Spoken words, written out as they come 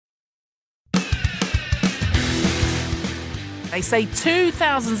They say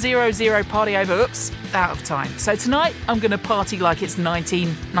 2000 party over. Oops, out of time. So tonight, I'm going to party like it's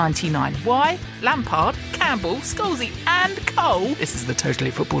 1999. Why? Lampard, Campbell, Scholes and Cole. This is the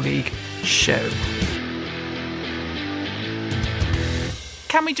Totally Football League show.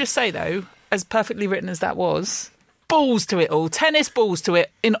 Can we just say, though, as perfectly written as that was, balls to it all, tennis balls to it,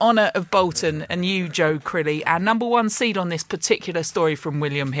 in honour of Bolton and you, Joe Crilly, our number one seed on this particular story from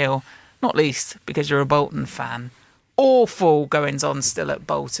William Hill, not least because you're a Bolton fan. Awful goings on still at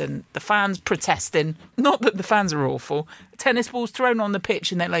Bolton. The fans protesting. Not that the fans are awful. Tennis balls thrown on the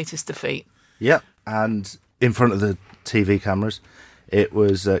pitch in their latest defeat. Yep, and in front of the TV cameras, it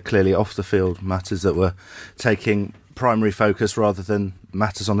was clearly off the field matters that were taking primary focus rather than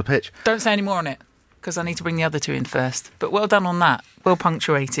matters on the pitch. Don't say any more on it, because I need to bring the other two in first. But well done on that. Well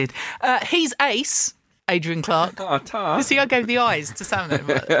punctuated. He's ace, Adrian Clark. You see, I gave the eyes to Sam then,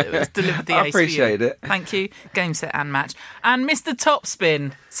 but it was delivered the ace. I appreciate it. Thank you. Game, set and match. And Mr.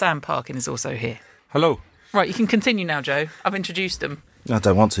 Topspin, Sam Parkin, is also here. Hello. Right, you can continue now, Joe. I've introduced them. I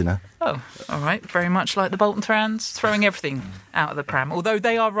don't want to now. Oh, all right. Very much like the Bolton fans, throwing everything out of the pram, although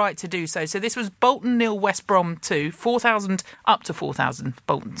they are right to do so. So this was Bolton 0, West Brom 2, 4,000 up to 4,000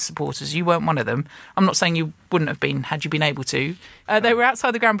 Bolton supporters. You weren't one of them. I'm not saying you wouldn't have been had you been able to. They were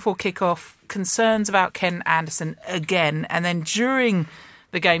outside the ground before kick-off. Concerns about Ken Anderson again. And then during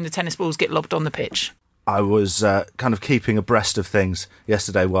the game, the tennis balls get lobbed on the pitch. I was kind of keeping abreast of things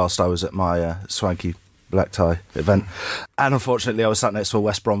yesterday whilst I was at my swanky black tie event, and unfortunately I was sat next to a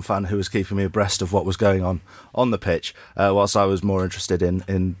West Brom fan who was keeping me abreast of what was going on the pitch, whilst I was more interested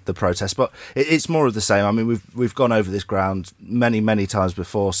in the protest. But it's more of the same. I mean, we've gone over this ground many times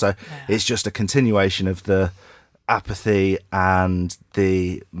before, so it's just a continuation of the apathy and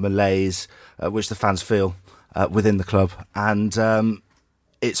the malaise which the fans feel within the club, and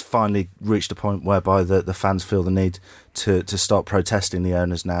it's finally reached a point whereby the fans feel the need to start protesting the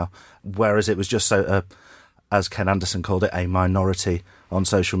owners now, whereas it was just so, as Ken Anderson called it, a minority on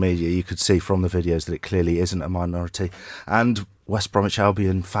social media. You could see from the videos that it clearly isn't a minority. And West Bromwich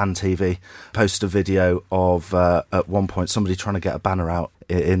Albion Fan TV posted a video of, at one point, somebody trying to get a banner out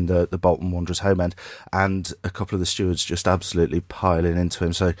in the Bolton Wanderers home end, and a couple of the stewards just absolutely piling into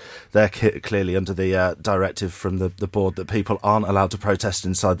him. So they're clearly under the directive from the board that people aren't allowed to protest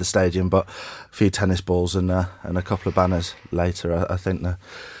inside the stadium, but a few tennis balls and a couple of banners later, I think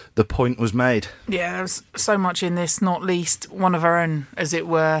the point was made. Yeah, there's so much in this, not least one of our own, as it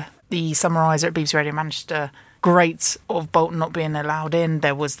were, the summariser at BBC Radio Manchester. Great of Bolton not being allowed in.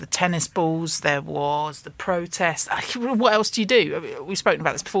 There was the tennis balls, there was the protest. What else do you do? We've spoken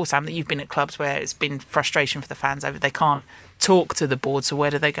about this before, Sam, that you've been at clubs where it's been frustration for the fans over they can't talk to the board, so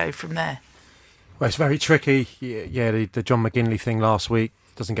where do they go from there? Well, it's very tricky. Yeah, the John McGinley thing last week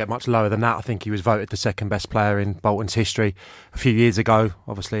doesn't get much lower than that. I think he was voted the second best player in Bolton's history a few years ago.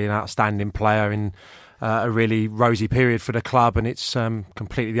 Obviously an outstanding player in a really rosy period for the club, and it's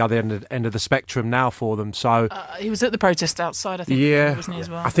completely the other end of the spectrum now for them. So he was at the protest outside, I think, wasn't he, as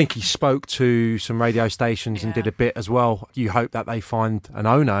well? I think he spoke to some radio stations and did a bit as well. You hope that they find an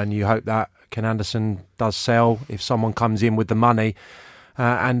owner, and you hope that Ken Anderson does sell if someone comes in with the money.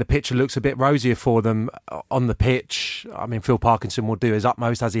 And the picture looks a bit rosier for them on the pitch. I mean, Phil Parkinson will do his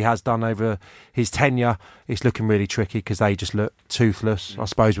utmost, as he has done over his tenure. It's looking really tricky because they just look toothless. I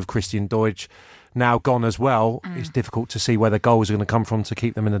suppose with Christian Deutsch now gone as well, it's difficult to see where the goals are going to come from to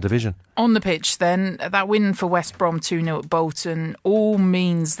keep them in the division. On the pitch then, that win for West Brom 2-0 at Bolton all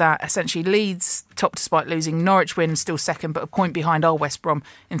means that essentially Leeds top despite losing. Norwich win still second, but a point behind our West Brom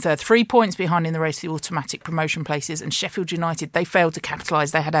in third. 3 points behind in the race for the automatic promotion places. And Sheffield United, they failed to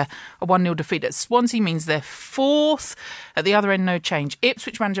capitalise. They had a 1-0 defeat at Swansea, means they're fourth. At the other end, no change.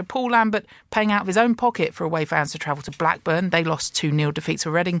 Ipswich manager Paul Lambert paying out of his own pocket for away fans to travel to Blackburn. They lost 2-0 defeats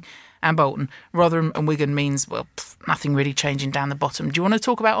for Reading and Bolton. Rotherham and Wigan means, well, nothing really changing down the bottom. Do you want to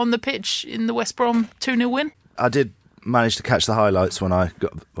talk about on the pitch in the West Brom 2-0 win? I did manage to catch the highlights when I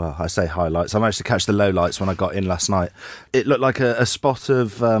got, well, I say highlights, I managed to catch the lowlights when I got in last night. It looked like a spot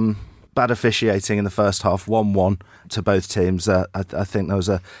of bad officiating in the first half, 1-1 to both teams. I think there was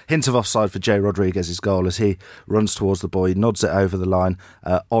a hint of offside for Jay Rodriguez's goal as he runs towards the ball, he nods it over the line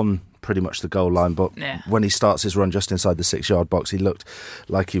on pretty much the goal line, but when he starts his run just inside the 6-yard box, he looked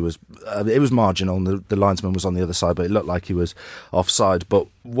like he was it was marginal, and the linesman was on the other side, but it looked like he was offside. But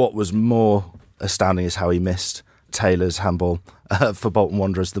what was more astounding is how he missed Taylor's handball for Bolton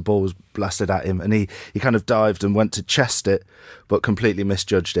Wanderers. The ball was blasted at him, and he kind of dived and went to chest it, but completely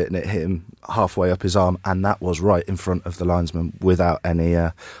misjudged it, and it hit him halfway up his arm, and that was right in front of the linesman without any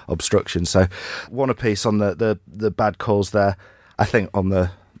obstruction. So one apiece on the bad calls there. I think on the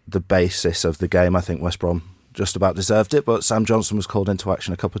basis of the game, I think West Brom just about deserved it, but Sam Johnson was called into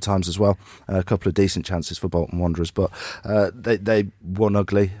action a couple of times as well. A couple of decent chances for Bolton Wanderers, but they won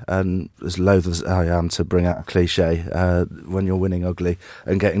ugly, and as loath as I am to bring out a cliche, when you're winning ugly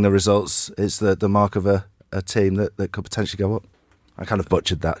and getting the results, it's the mark of a team that could potentially go up. I kind of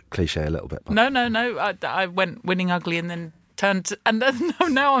butchered that cliche a little bit. But. No. I went winning ugly and then turned to, and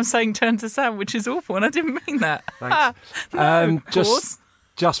now I'm saying turn to Sam, which is awful, and I didn't mean that. Thanks.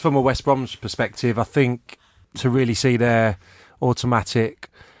 Just from a West Brom's perspective, I think to really see their automatic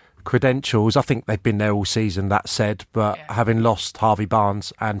credentials, I think they've been there all season, that said, but having lost Harvey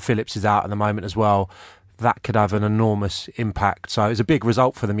Barnes and Phillips is out at the moment as well, that could have an enormous impact. So it was a big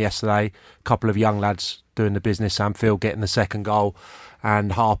result for them yesterday. A couple of young lads doing the business, Sam Field getting the second goal,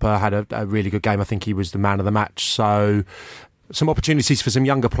 and Harper had a really good game. I think he was the man of the match. So some opportunities for some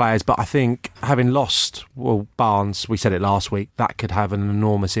younger players, but I think having lost Barnes, we said it last week, that could have an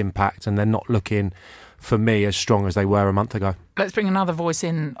enormous impact, and they're not looking, for me, as strong as they were a month ago. Let's bring another voice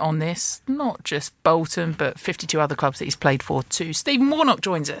in on this, not just Bolton, but 52 other clubs that he's played for too. Stephen Warnock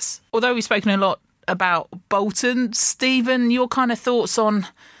joins us. Although we've spoken a lot about Bolton, Stephen, your kind of thoughts on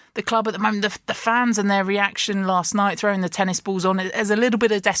the club at the moment, the fans and their reaction last night, throwing the tennis balls on, there's a little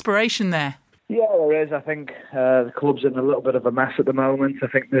bit of desperation there. Yeah, there is. I think the club's in a little bit of a mess at the moment. I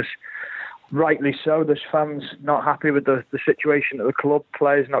think rightly so, there's fans not happy with the situation at the club,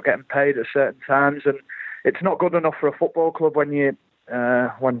 players not getting paid at certain times, and it's not good enough for a football club when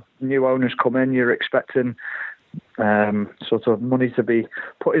new owners come in. You're expecting sort of money to be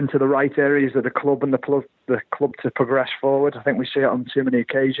put into the right areas of the club and the club to progress forward. I think we see it on too many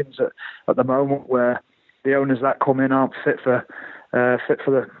occasions at the moment where the owners that come in aren't fit for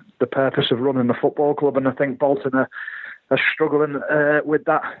the purpose of running the football club, and I think Bolton are struggling with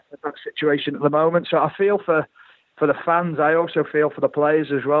that situation at the moment. So I feel for the fans. I also feel for the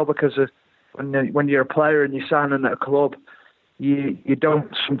players as well, because when you're a player and you're signing at a club, you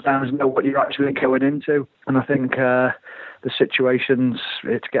don't sometimes know what you're actually going into, and I think the situation's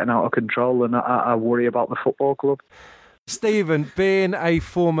it's getting out of control, and I worry about the football club. Stephen, being a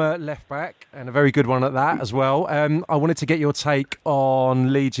former left-back, and a very good one at that as well, I wanted to get your take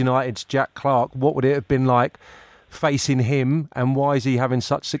on Leeds United's Jack Clarke. What would it have been like facing him, and why is he having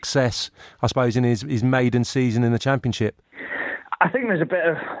such success, I suppose, in his maiden season in the Championship? I think there's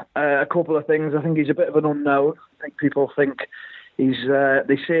a couple of things. I think he's a bit of an unknown. I think people think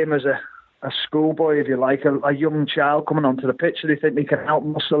they see him as a schoolboy, if you like, a young child coming onto the pitch, so they think they can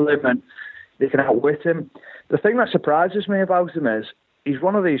out-muscle him and they can outwit him. The thing that surprises me about him is he's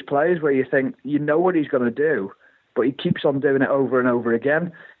one of these players where you think you know what he's going to do, but he keeps on doing it over and over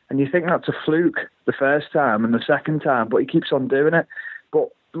again. And you think that's a fluke the first time and the second time, but he keeps on doing it. But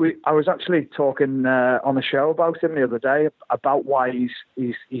I was actually talking on a show about him the other day about why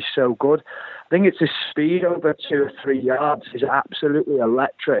he's so good. I think it's his speed over 2 or 3 yards is absolutely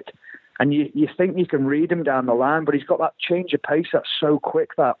electric. And you think you can read him down the line, but he's got that change of pace that's so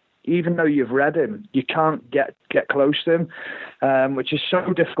quick that even though you've read him, you can't get close to him, which is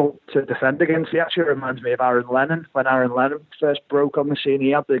so difficult to defend against. He actually reminds me of Aaron Lennon. When Aaron Lennon first broke on the scene,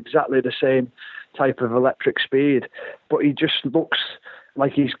 he had exactly the same type of electric speed, but he just looks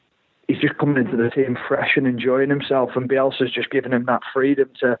like he's just coming into the team fresh and enjoying himself, and Bielsa's just giving him that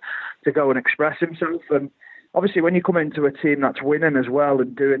freedom to go and express himself. And obviously, when you come into a team that's winning as well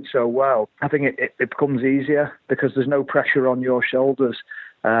and doing so well, I think it becomes easier because there's no pressure on your shoulders.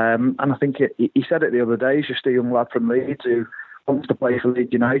 And I think he said it the other day, he's just a young lad from Leeds who wants to play for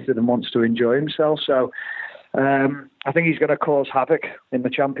Leeds United and wants to enjoy himself. So I think he's going to cause havoc in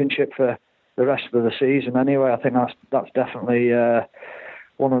the Championship for the rest of the season anyway. I think that's definitely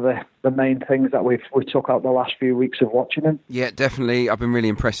one of the main things that we took out the last few weeks of watching him. Yeah, definitely. I've been really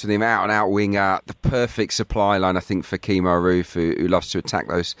impressed with him. Out and out winger, the perfect supply line, I think, for Kemo Roof, who loves to attack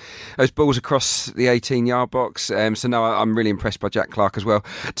those balls across the 18-yard box. So no, I'm really impressed by Jack Clarke as well.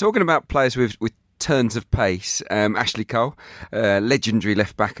 Talking about players with turns of pace, Ashley Cole, legendary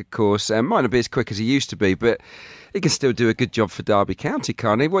left back, of course, might not be as quick as he used to be, but he can still do a good job for Derby County,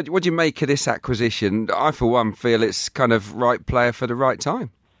 can't he? What do you make of this acquisition? I, for one, feel it's kind of right player for the right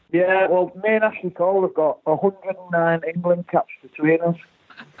time. Yeah, well, me and Ashley Cole have got 109 England caps between us.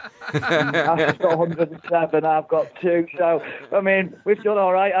 Ashley's got 107, I've got 2. So, I mean, we've done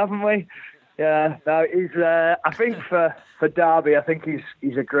all right, haven't we? Yeah, no, he's. I think for Derby, I think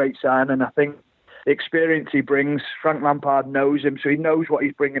he's a great signing. I think the experience he brings, Frank Lampard knows him, so he knows what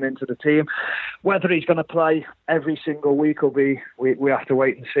he's bringing into the team. Whether he's going to play every single week will be, we have to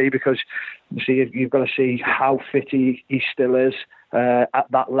wait and see, because you've got to see how fit he still is at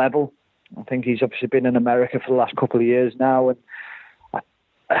that level. I think he's obviously been in America for the last couple of years now, and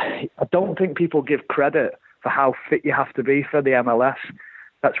I don't think people give credit for how fit you have to be for the MLS.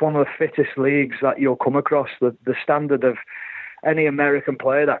 That's one of the fittest leagues that you'll come across. The standard of any American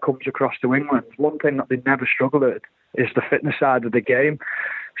player that comes across to England, one thing that they never struggle at is the fitness side of the game.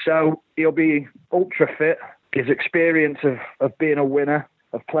 So he'll be ultra fit. His experience of being a winner,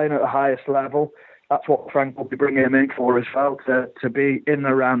 of playing at the highest level, that's what Frank will be bringing him in for as well, to be in and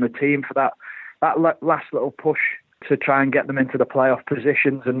around the team for that last little push to try and get them into the playoff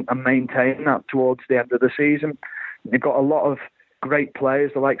positions and maintain that towards the end of the season. They've got a lot of great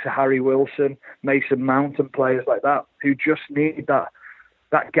players, the likes of Harry Wilson, Mason Mount and players like that, who just need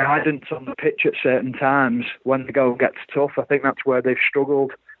that guidance on the pitch at certain times when the going gets tough. I think that's where they've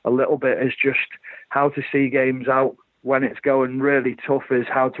struggled a little bit, is just how to see games out when it's going really tough, is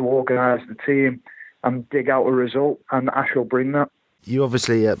how to organise the team and dig out a result, and Ash will bring that. You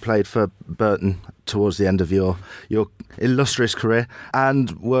obviously played for Burton towards the end of your illustrious career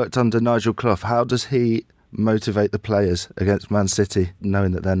and worked under Nigel Clough. How does he motivate the players against Man City,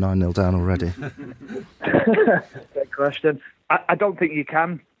 knowing that they're 9-0 down already? Good question. I don't think you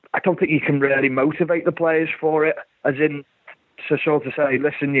can. I don't think you can really motivate the players for it, as in to sort of say,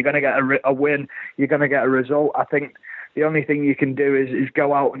 listen, you're going to get a win, you're going to get a result. I think the only thing you can do is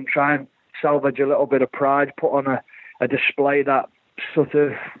go out and try and salvage a little bit of pride, put on a display that sort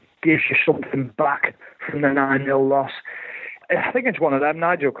of gives you something back from the 9-0 loss. I think it's one of them.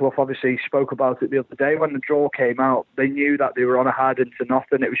 Nigel Clough obviously spoke about it the other day. When the draw came out, they knew that they were on a hard into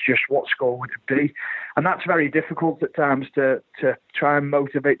nothing. It was just what score would it be? And that's very difficult at times to try and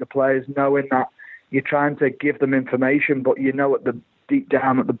motivate the players, knowing that you're trying to give them information, but you know at the deep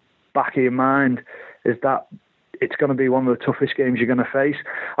down at the back of your mind is that it's going to be one of the toughest games you're going to face.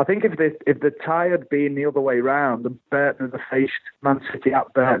 I think if the tie had been the other way round and Burton had faced Man City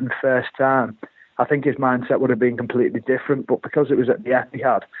at Burton first time, I think his mindset would have been completely different. But because it was at the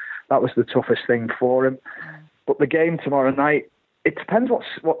Etihad, that was the toughest thing for him. But the game tomorrow night, it depends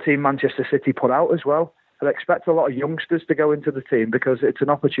what team Manchester City put out as well. I'd expect a lot of youngsters to go into the team because it's an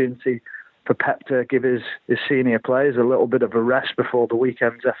opportunity for Pep to give his senior players a little bit of a rest before the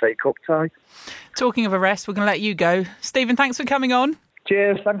weekend's FA Cup tie. Talking of a rest, we're going to let you go. Stephen, thanks for coming on.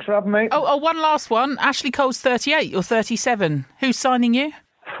 Cheers, thanks for having me. Oh, one last one. Ashley Cole's 38, you're 37. Who's signing you?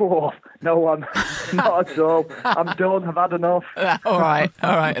 Oh, no one. Not at all. I'm done. I've had enough. All right.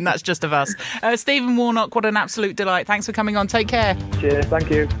 And that's just of us. Stephen Warnock, what an absolute delight. Thanks for coming on. Take care. Cheers,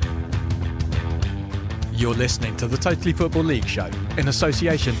 thank you. You're listening to the Totally Football League show in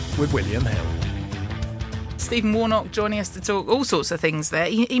association with William Hill. Stephen Warnock joining us to talk all sorts of things there.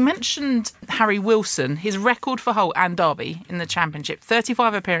 He mentioned Harry Wilson, his record for Hull and Derby in the Championship.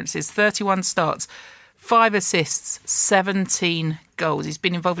 35 appearances, 31 starts, 5 assists, 17 goals. He's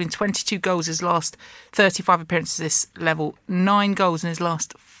been involved in 22 goals his last 35 appearances this level, 9 goals in his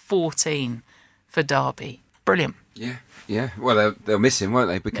last 14 for Derby. Brilliant. Yeah. Well, they'll miss him, won't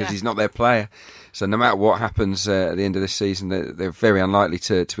they? Because he's not their player. So no matter what happens at the end of this season, they're very unlikely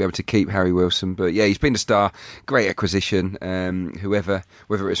to be able to keep Harry Wilson. But yeah, he's been a star. Great acquisition. Whether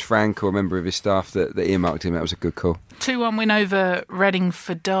it was Frank or a member of his staff that earmarked him, that was a good call. 2-1 win over Reading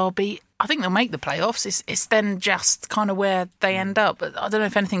for Derby. I think they'll make the playoffs. It's then just kind of where they end up. But I don't know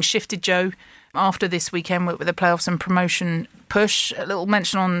if anything shifted, Joe, after this weekend with the playoffs and promotion push. A little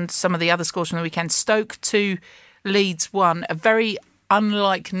mention on some of the other scores from the weekend. Stoke 2, Leeds 1. A very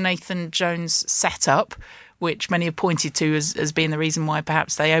unlike Nathan Jones' setup, which many have pointed to as being the reason why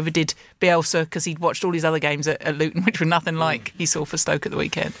perhaps they overdid Bielsa, because he'd watched all his other games at Luton, which were nothing like he saw for Stoke at the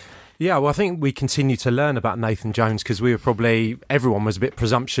weekend. Yeah, well, I think we continue to learn about Nathan Jones because everyone was a bit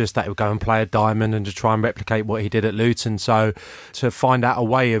presumptuous that he would go and play a diamond and to try and replicate what he did at Luton. So to find out a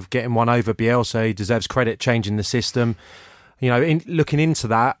way of getting one over Bielsa, he deserves credit, changing the system. Looking into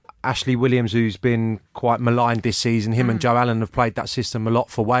that, Ashley Williams, who's been quite maligned this season, him and Joe Allen have played that system a lot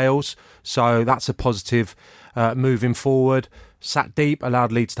for Wales. So that's a positive moving forward. Sat deep,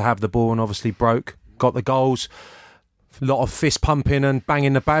 allowed Leeds to have the ball and obviously got the goals. A lot of fist pumping and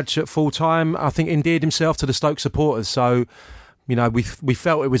banging the badge at full time. I think endeared himself to the Stoke supporters. So, we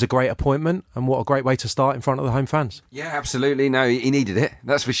felt it was a great appointment and what a great way to start in front of the home fans. Yeah, absolutely. No, he needed it,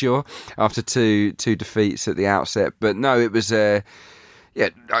 that's for sure, after two defeats at the outset. But no, it was... he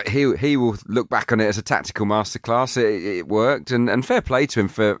will look back on it as a tactical masterclass. It worked, and fair play to him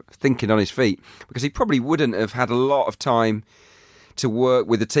for thinking on his feet, because he probably wouldn't have had a lot of time to work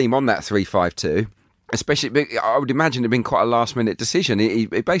with the team on that 3-5-2 Especially, I would imagine it'd been quite a last-minute decision. He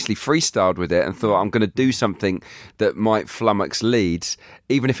basically freestyled with it and thought, I'm going to do something that might flummox Leeds.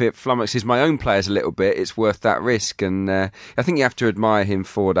 Even if it flummoxes my own players a little bit, it's worth that risk. And I think you have to admire him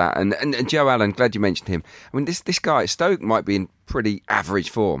for that. And Joe Allen, glad you mentioned him. I mean, this guy at Stoke might be in pretty average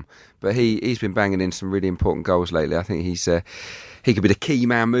form, but he's been banging in some really important goals lately. I think he could be the key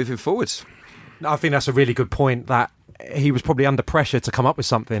man moving forwards. I think that's a really good point, that he was probably under pressure to come up with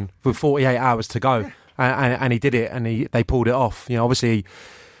something with 48 hours to go. And he did it, and they pulled it off. Obviously,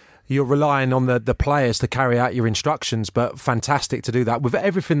 you're relying on the players to carry out your instructions, but fantastic to do that. With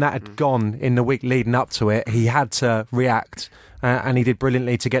everything that had gone in the week leading up to it, he had to react, and he did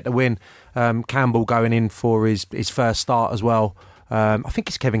brilliantly to get the win. Campbell going in for his first start as well. I think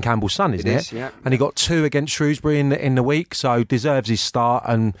it's Kevin Campbell's son, isn't it? Yeah. And he got 2 against Shrewsbury in the week, so deserves his start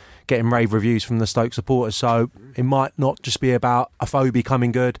and getting rave reviews from the Stoke supporters. So it might not just be about Afobe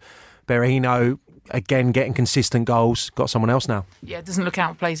becoming good. Berahino, again, getting consistent goals. Got someone else now. Yeah, it doesn't look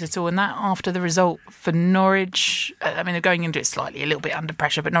out of place at all. And that after the result for Norwich, I mean, they're going into it slightly a little bit under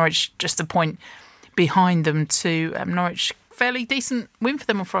pressure, but Norwich just a point behind them too. Norwich, fairly decent win for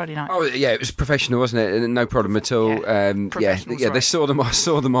them on Friday night. Oh yeah, it was professional, wasn't it? No problem at all. They saw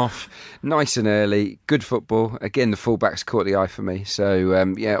them off nice and early. Good football. Again, the fullbacks caught the eye for me. So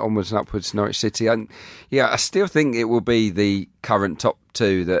onwards and upwards, Norwich City. And I still think it will be the current top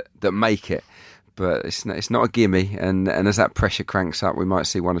 2 that make it. But it's not a gimme, and as that pressure cranks up, we might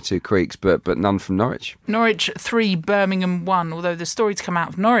see 1 or 2 creaks, but none from Norwich. Norwich 3, Birmingham 1, although the story to come out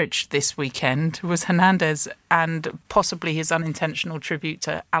of Norwich this weekend was Hernandez and possibly his unintentional tribute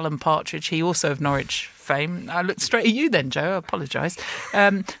to Alan Partridge, he also of Norwich fame. I looked straight at you then, Joe, I apologise.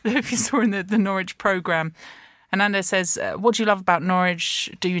 If you saw in the Norwich programme, Hernandez says, what do you love about Norwich?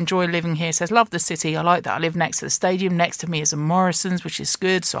 Do you enjoy living here? Says, love the city. I like that I live next to the stadium. Next to me is a Morrison's, which is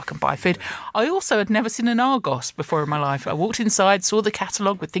good, so I can buy food. I also had never seen an Argos before in my life. I walked inside, saw the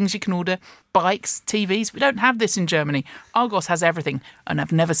catalogue with things you can order, bikes, TVs. We don't have this in Germany. Argos has everything, and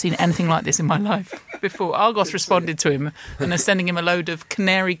I've never seen anything like this in my life before. Argos responded to him and are sending him a load of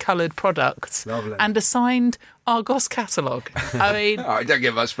canary-coloured products. Lovely. And a signed Argos catalogue. I mean, it don't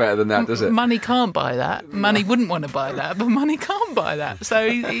get much better than that, does it? Money can't buy that. Money wouldn't want to buy that, but money can't buy that. So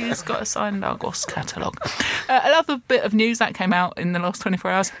he's got a signed Argos catalogue. Another bit of news that came out in the last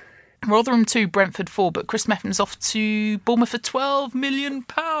 24 hours. Rotherham 2, Brentford 4, but Chris Meffen's off to Bournemouth for £12 million.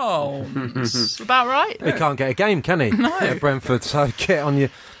 About right? He can't get a game, can he? No. At Brentford, so get down the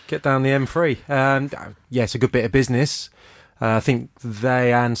M3. It's a good bit of business. I think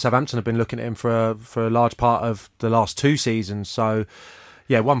they and Southampton have been looking at him for a large part of the last 2 seasons. So,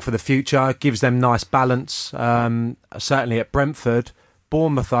 one for the future. Gives them nice balance. Certainly at Brentford.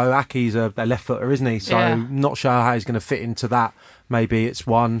 Bournemouth, though, Aki's a left footer, isn't he? So not sure how he's going to fit into that. Maybe it's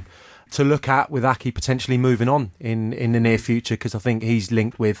one to look at with Aki potentially moving on in the near future, because I think he's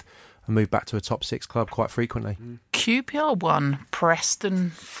linked with a move back to a top 6 club quite frequently. QPR 1,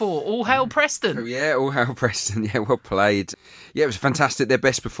 Preston 4. All hail Preston. Yeah, all hail Preston. Yeah, well played. Yeah, it was fantastic. Their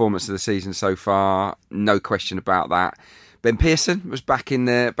best performance of the season so far. No question about that. Ben Pearson was back in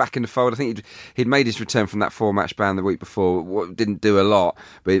the fold. I think he'd made his return from that 4-match ban the week before. Didn't do a lot,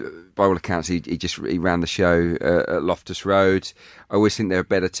 but by all accounts, he ran the show at Loftus Road. I always think they're a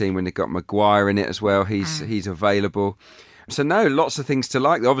better team when they've got Maguire in it as well. He's available. So no, lots of things to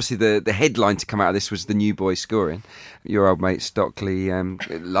like. Obviously, the headline to come out of this was the new boy scoring. Your old mate Stockley,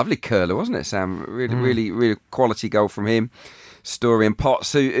 lovely curler, wasn't it, Sam? Really quality goal from him. Story and Potts.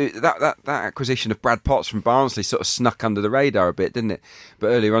 So that acquisition of Brad Potts from Barnsley sort of snuck under the radar a bit, didn't it? But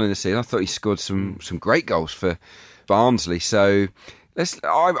earlier on in the season, I thought he scored some great goals for Barnsley. So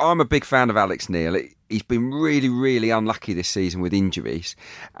I'm a big fan of Alex Neil. He's been really, really unlucky this season with injuries,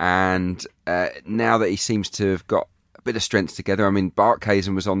 and now that he seems to have got a bit of strength together. I mean,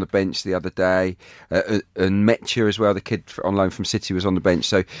 Barkhuizen was on the bench the other day, and Metcher as well, the kid on loan from City, was on the bench.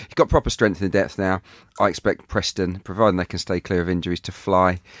 So he's got proper strength in the depth now. I expect Preston, providing they can stay clear of injuries, to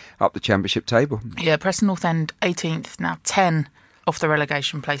fly up the Championship table. Yeah, Preston North End 18th, now 10 off the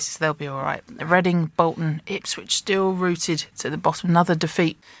relegation places. They'll be all right. Reading, Bolton, Ipswich still rooted to the bottom. Another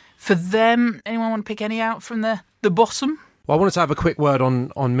defeat for them. Anyone want to pick any out from the bottom? Well, I wanted to have a quick word on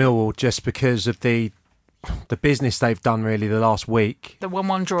Millwall, just because of the business they've done really the last week. The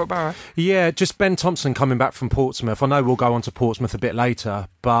 1-1 draw at Borough. Yeah, just Ben Thompson coming back from Portsmouth. I know we'll go on to Portsmouth a bit later,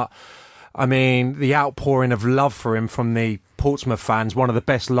 but I mean, the outpouring of love for him from the Portsmouth fans, one of the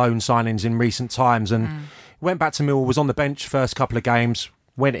best loan signings in recent times, and went back to Millwall, was on the bench first couple of games,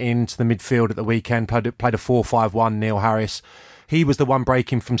 went into the midfield at the weekend, played a 4-5-1, Neil Harris. He was the one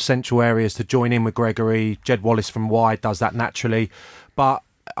breaking from central areas to join in with Gregory. Jed Wallace from wide does that naturally. But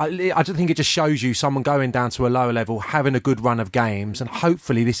I just think it just shows you someone going down to a lower level, having a good run of games, and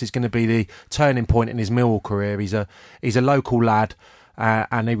hopefully this is going to be the turning point in his Millwall career. He's a local lad,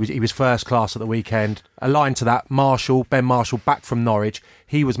 and he was first class at the weekend. Aligned to that, Ben Marshall, back from Norwich.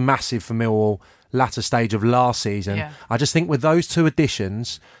 He was massive for Millwall latter stage of last season. Yeah. I just think with those two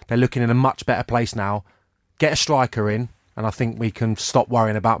additions, they're looking in a much better place now. Get a striker in, and I think we can stop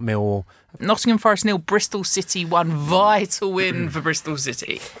worrying about Millwall. Nottingham Forest 0, Bristol City 1. Vital win for Bristol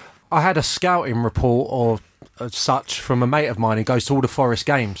City. I had a scouting report or such from a mate of mine who goes to all the Forest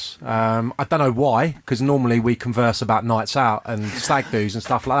games. I don't know why, because normally we converse about nights out and stag do's and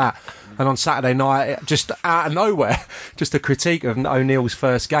stuff like that. And on Saturday night, just out of nowhere, just a critique of O'Neill's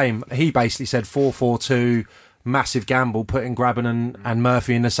first game. He basically said 4-4-2, massive gamble, putting Grabban and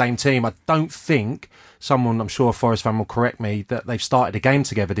Murphy in the same team. I don't think I'm sure a Forest fan will correct me, that they've started a game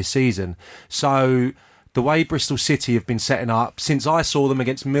together this season. So the way Bristol City have been setting up since I saw them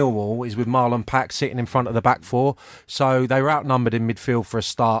against Millwall is with Marlon Pack sitting in front of the back four. So they were outnumbered in midfield for a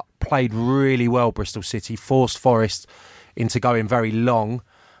start, played really well, Bristol City, forced Forest into going very long,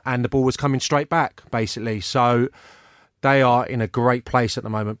 and the ball was coming straight back, basically. So they are in a great place at the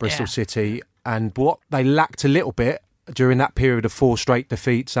moment, Bristol City. And what they lacked a little bit during that period of 4 straight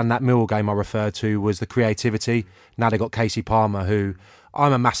defeats and that Millwall game I referred to was the creativity. Now they've got Casey Palmer, who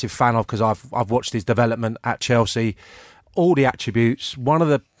I'm a massive fan of because I've watched his development at Chelsea. All the attributes, one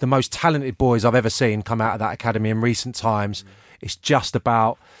of the most talented boys I've ever seen come out of that academy in recent times. It's just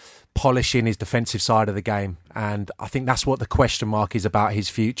about polishing his defensive side of the game, and I think that's what the question mark is about his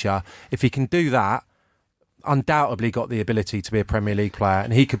future. If he can do that, undoubtedly got the ability to be a Premier League player,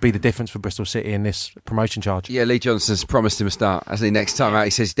 and he could be the difference for Bristol City in this promotion charge. Yeah, Lee Johnson's promised him a start, hasn't he? Next time out,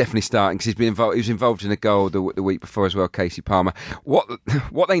 he says he's definitely starting because he was involved in a goal the week before as well, Casey Palmer. What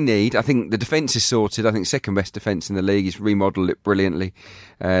they need, I think the defence is sorted. I think second best defence in the league. He's remodelled it brilliantly,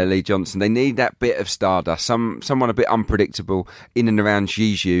 Lee Johnson. They need that bit of stardust, someone a bit unpredictable in and around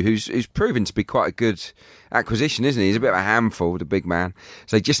Zizou, who's proven to be quite a good acquisition, isn't he? He's a bit of a handful, the big man.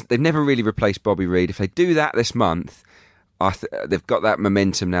 So they've never really replaced Bobby Reid. If they do that this month, they've got that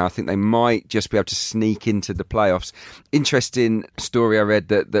momentum now. I think they might just be able to sneak into the playoffs. Interesting story I read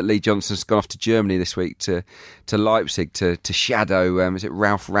that Lee Johnson's gone off to Germany this week to Leipzig to shadow, is it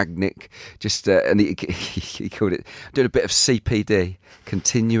Ralph Rangnick? And he called it, doing a bit of CPD,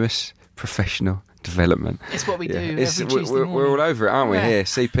 continuous professional development. It's what we do every Tuesday morning. We're all over it, aren't we? Here,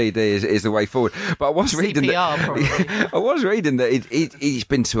 CPD is the way forward. But I was reading that I was reading that he's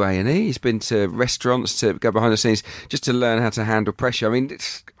been to A&E, he's been to restaurants to go behind the scenes just to learn how to handle pressure. I mean,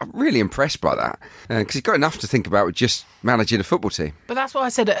 I'm really impressed by that because he's got enough to think about with just managing a football team. But that's what I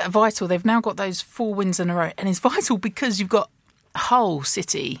said at Vital. They've now got those 4 wins in a row, and it's vital because you've got Hull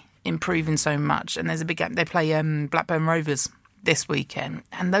City improving so much, and there's a big game. They play Blackburn Rovers this weekend,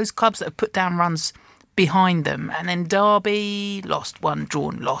 and those clubs that have put down runs behind them, and then Derby lost 1,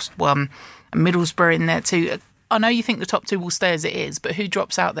 drawn, lost 1, and Middlesbrough in there too. I know you think the top 2 will stay as it is, but who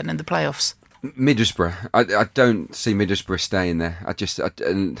drops out then in the playoffs? Middlesbrough. I don't see Middlesbrough staying there.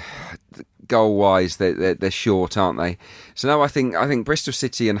 Goal wise, they're short, aren't they? So no, I think Bristol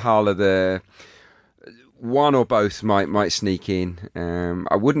City and Hull are the one or both might sneak in.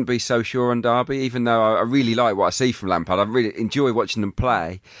 I wouldn't be so sure on Derby, even though I really like what I see from Lampard. I really enjoy watching them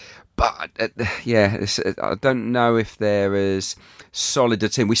play. But, I don't know if they're as solid a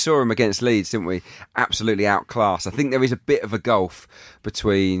team. We saw them against Leeds, didn't we? Absolutely outclassed. I think there is a bit of a gulf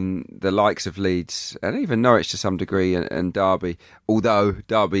between the likes of Leeds and even Norwich to some degree and Derby, although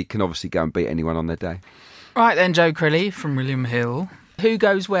Derby can obviously go and beat anyone on their day. Right then, Joe Crilly from William Hill. Who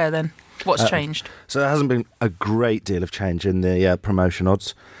goes where then? What's changed? So there hasn't been a great deal of change in the promotion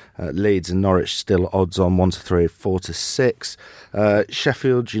odds. Leeds and Norwich still odds on 1-3, 4-6.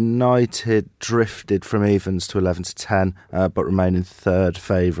 Sheffield United drifted from evens to 11-10, but remain in third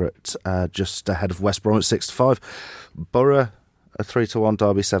favourite, just ahead of West Brom at 6-5. Borough a 3-1,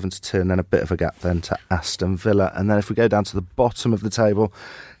 Derby 7-2, and then a bit of a gap then to Aston Villa. And then if we go down to the bottom of the table,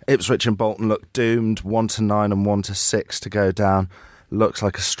 Ipswich and Bolton look doomed, 1-9 and 1-6 to go down. Looks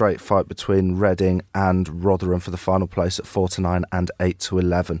like a straight fight between Reading and Rotherham for the final place at 4-9 and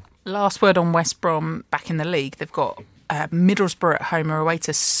 8-11. Last word on West Brom back in the league. They've got Middlesbrough at home, are away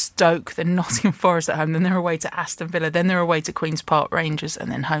to Stoke, then Nottingham Forest at home, then they're away to Aston Villa, then they're away to Queen's Park Rangers, and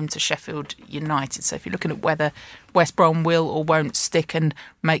then home to Sheffield United. So if you're looking at whether West Brom will or won't stick and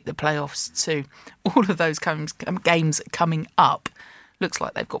make the playoffs too, all of those games coming up, looks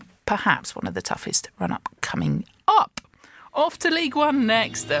like they've got perhaps one of the toughest run-up coming up. Off to League One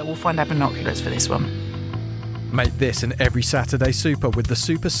next. We'll find our binoculars for this one. Make this and every Saturday super with the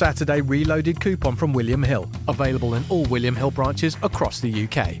Super Saturday Reloaded coupon from William Hill. Available in all William Hill branches across the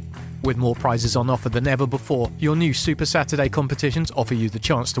UK. With more prizes on offer than ever before, your new Super Saturday competitions offer you the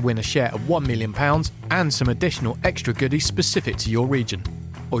chance to win a share of £1 million and some additional extra goodies specific to your region.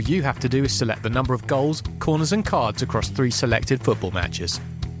 All you have to do is select the number of goals, corners and cards across 3 selected football matches.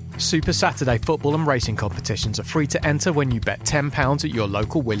 Super Saturday football and racing competitions are free to enter when you bet £10 at your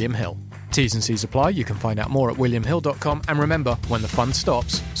local William Hill. T's and C's apply. You can find out more at williamhill.com, and remember, when the fun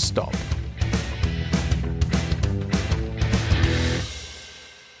stops, stop.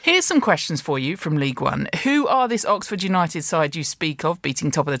 Here's some questions for you from League One. Who are this Oxford United side you speak of,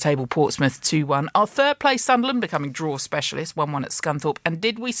 beating top of the table Portsmouth 2-1? Are third place Sunderland becoming draw specialists, 1-1 at Scunthorpe? And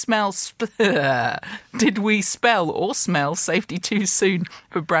did we spell or smell safety too soon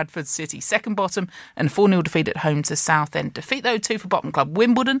for Bradford City? Second bottom and 4-0 defeat at home to Southend. Defeat though 2 for bottom club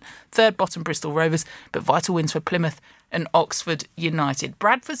Wimbledon, third bottom Bristol Rovers, but vital wins for Plymouth and Oxford United.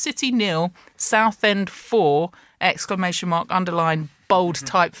 Bradford City 0, Southend 4, ! Underline bold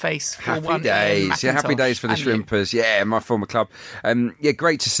typeface for happy one. Days. Yeah, happy days for the Shrimpers. Yeah, my former club. Yeah,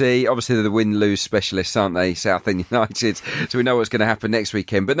 great to see. Obviously, they're the win-lose specialists, aren't they, Southend United? So we know what's going to happen next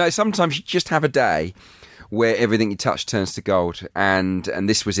weekend. But no, sometimes you just have a day where everything you touch turns to gold. And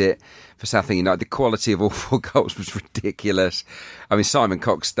this was it for Southend United. The quality of all 4 goals was ridiculous. I mean, Simon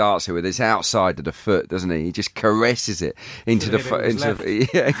Cox starts it with his outside of the foot, doesn't he? He just caresses it into the foot.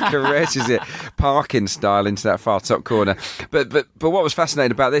 Yeah, caresses it, parking style, into that far top corner. But what was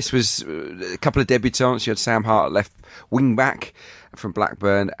fascinating about this was a couple of debutants. You had Sam Hart, left wing back from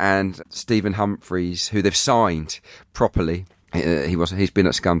Blackburn, and Stephen Humphreys, who they've signed properly. He's been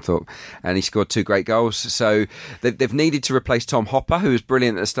at Scunthorpe and he scored 2 great goals. So they've needed to replace Tom Hopper, who was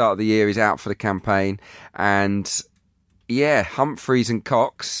brilliant at the start of the year. He's out for the campaign. And yeah, Humphreys and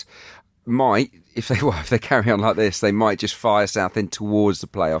Cox might, if they carry on like this, they might just fire Southend towards the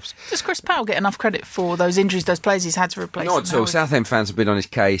playoffs. Does Chris Powell get enough credit for those injuries, those players he's had to replace? Not at all. Southend fans have been on his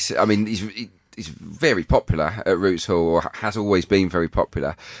case. I mean, he's very popular at Roots Hall, or has always been very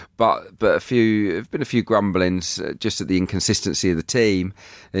popular. But there've been a few grumblings just at the inconsistency of the team.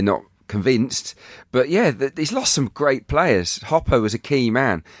 They're not convinced. But yeah, he's lost some great players. Hopper was a key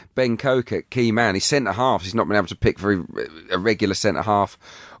man. Ben Coker, key man. He's centre half. He's not been able to pick a regular centre half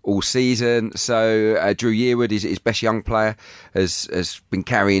all season. So Drew Yearwood, his best young player, has been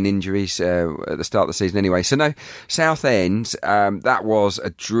carrying injuries at the start of the season anyway. So no, Southend, that was a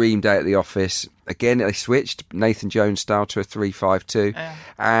dream day at the office. Again, they switched Nathan Jones style to a 3-5-2.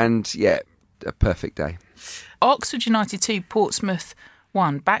 And yeah, a perfect day. Oxford United 2, Portsmouth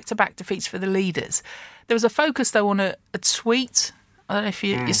 1. Back-to-back defeats for the leaders. There was a focus though on a tweet. I don't know if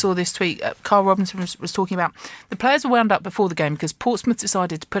you saw this tweet. Carl Robinson was talking about the players were wound up before the game because Portsmouth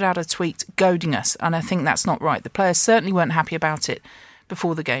decided to put out a tweet goading us, and I think that's not right. The players certainly weren't happy about it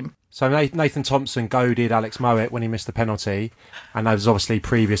before the game. So Nathan Thompson goaded Alex Mowat when he missed the penalty, and that was obviously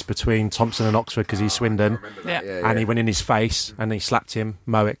previous between Thompson and Oxford because he's Swindon, and he went in his face and he slapped him.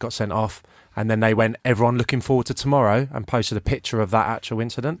 Mowat got sent off, and then they went, everyone looking forward to tomorrow, and posted a picture of that actual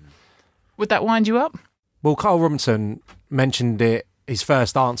incident. Would that wind you up? Well, Carl Robinson mentioned it, his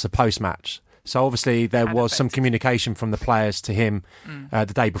first answer post-match. So obviously there was some communication from the players to him the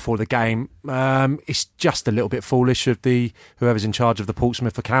day before the game. It's just a little bit foolish of whoever's in charge of the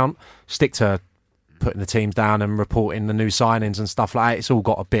Portsmouth account. Stick to putting the teams down and reporting the new signings and stuff like that. It's all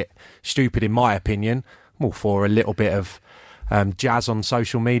got a bit stupid in my opinion. I'm all for a little bit of jazz on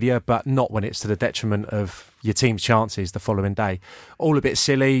social media, but not when it's to the detriment of your team's chances the following day. All a bit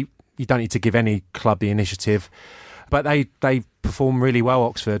silly. You don't need to give any club the initiative. But they perform really well,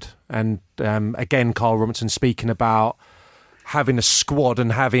 Oxford. And again, Carl Robinson speaking about having a squad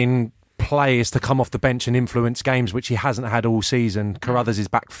and having players to come off the bench and influence games, which he hasn't had all season. Carruthers is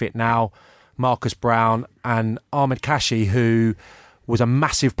back fit now. Marcus Brown and Ahmed Kashi, who was a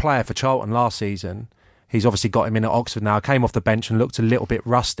massive player for Charlton last season. He's obviously got him in at Oxford now. Came off the bench and looked a little bit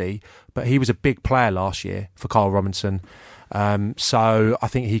rusty, but he was a big player last year for Carl Robinson. So I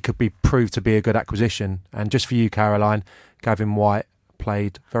think he could be proved to be a good acquisition. And just for you, Caroline, Gavin White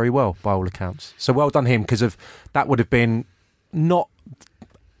played very well by all accounts. So well done him, because of that would have been not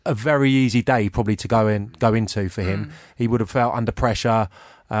a very easy day probably to go into for him. He would have felt under pressure.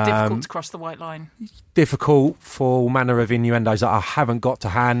 Difficult to cross the white line. Difficult for all manner of innuendos that I haven't got to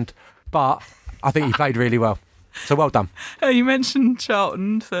hand, but I think he played really well. So well done. You mentioned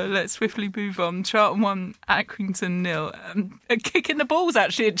Charlton, so let's swiftly move on. Charlton 1, Accrington 0. A kick in the balls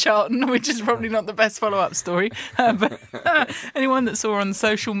actually at Charlton, which is probably not the best follow-up story. But anyone that saw on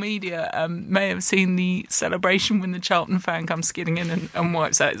social media may have seen the celebration when the Charlton fan comes skidding in and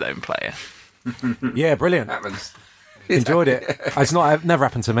wipes out his own player. Yeah, brilliant. Happens. Enjoyed it. It's never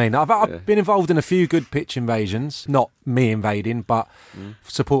happened to me. Now, I've been involved in a few good pitch invasions, not me invading, but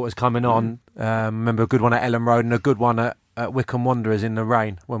supporters coming on. Remember a good one at Ellen Road and a good one at Wycombe Wanderers in the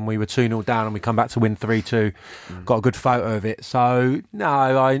rain when we were 2-0 down and we come back to win 3-2. Got a good photo of it. So, no,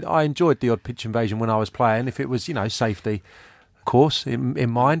 I enjoyed the odd pitch invasion when I was playing, if it was, safety, of course, in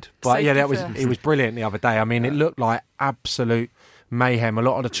mind. But Safety it was brilliant the other day. I mean, it looked like absolute mayhem. A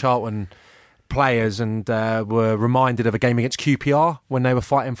lot of the Charlton players and were reminded of a game against QPR when they were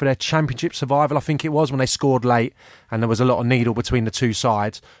fighting for their championship survival, I think it was, when they scored late and there was a lot of needle between the two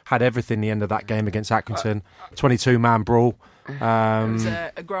sides. Had everything the end of that game against Accrington. 22-man brawl. It was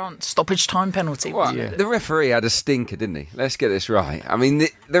a Grant stoppage time penalty. Well, the referee had a stinker, didn't he? Let's get this right. I mean,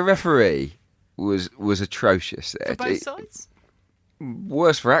 the referee was atrocious. For both sides?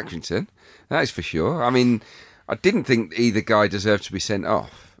 Worse for Accrington, that is for sure. I mean, I didn't think either guy deserved to be sent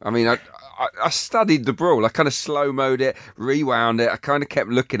off. I mean, I studied the brawl. I kind of slow-moed it, rewound it. I kind of kept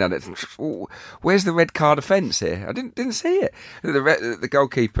looking at it. Where's the red card offence here? I didn't see it. The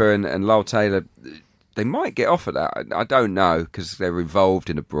goalkeeper and Lyle Taylor, they might get off of that. I don't know because they were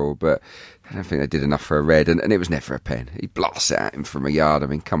involved in a brawl, but I don't think they did enough for a red. And it was never a pen. He blasts it at him from a yard. I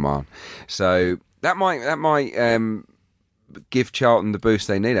mean, come on. So that might give Charlton the boost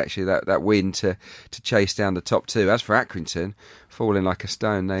they need, actually, that win to chase down the top two. As for Accrington, falling like a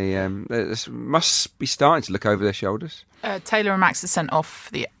stone, they must be starting to look over their shoulders. Taylor and Max are sent off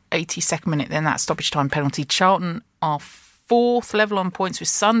for the 82nd minute, then that stoppage time penalty. Charlton are fourth, level on points with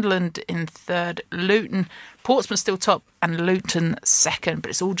Sunderland in third, Luton. Portsmouth still top and Luton second, but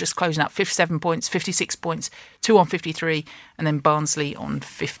it's all just closing up. 57 points, 56 points, 2 on 53, and then Barnsley on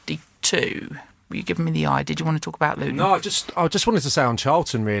 52. Were you giving me the eye? Did you want to talk about Luton? No, I just wanted to say on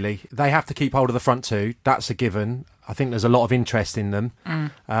Charlton, really, they have to keep hold of the front two. That's a given. I think there's a lot of interest in them.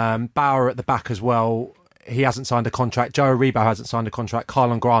 Bauer at the back as well. He hasn't signed a contract. Joe Aribo hasn't signed a contract.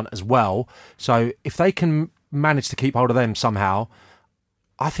 Carlon Grant as well. So if they can manage to keep hold of them somehow,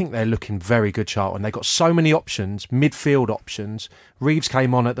 I think they're looking very good, Charlton. They've got so many options, midfield options. Reeves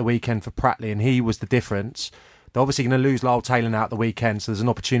came on at the weekend for Pratley and he was the difference. They're obviously going to lose Lyle Taylor now at the weekend, so there's an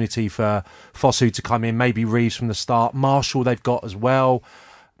opportunity for Fosu to come in, maybe Reeves from the start. Marshall they've got as well.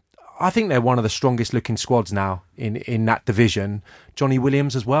 I think they're one of the strongest looking squads now in that division. Johnny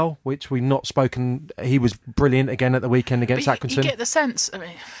Williams as well, which we've not spoken. He was brilliant again at the weekend against Accrington. You get the sense, I mean,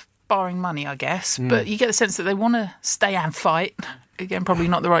 barring money, I guess, but you get the sense that they want to stay and fight. Again, probably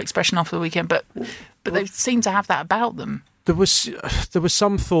not the right expression after the weekend, but they seem to have that about them. There was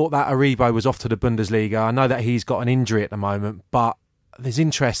some thought that Aribo was off to the Bundesliga. I know that he's got an injury at the moment, but there's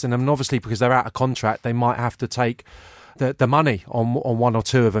interest in them. And obviously, because they're out of contract, they might have to take the money on one or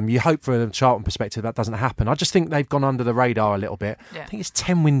two of them. You hope from a Charlton perspective that doesn't happen. I just think they've gone under the radar a little bit. Yeah. I think it's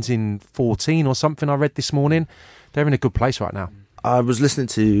 10 wins in 14 or something I read this morning. They're in a good place right now. I was listening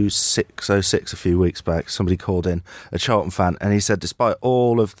to 606 a few weeks back. Somebody called in, a Charlton fan, and he said despite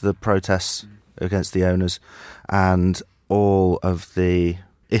all of the protests against the owners and all of the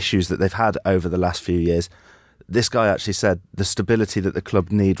issues that they've had over the last few years, this guy actually said the stability that the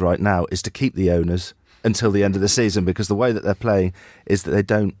club need right now is to keep the owners until the end of the season, because the way that they're playing is that they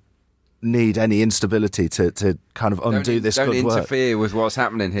don't need any instability to kind of undo this good work. Don't interfere with what's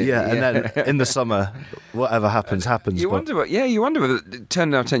happening here. Yeah, and then in the summer, whatever happens. You wonder whether,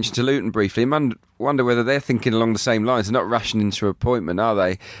 turning our attention to Luton briefly, wonder whether they're thinking along the same lines. They're not rushing into appointment, are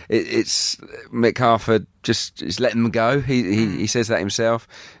they? It's Mick Harford just letting them go. He says that himself.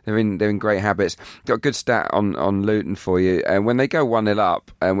 They're in great habits. Got a good stat on Luton for you. When they go 1-0 up,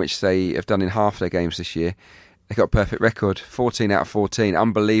 which they have done in half their games this year, they've got a perfect record, 14 out of 14,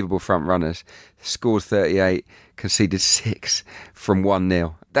 unbelievable front runners. Scored 38, conceded 6 from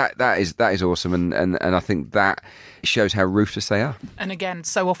 1-0. That is awesome, and I think that shows how ruthless they are. And again,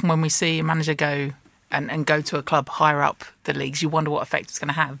 so often when we see a manager go and go to a club higher up the leagues, you wonder what effect it's going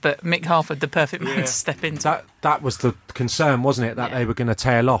to have. But Mick Harford, the perfect man to step into. That was the concern, wasn't it? That they were going to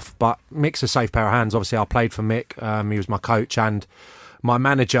tail off. But Mick's a safe pair of hands. Obviously, I played for Mick. He was my coach and my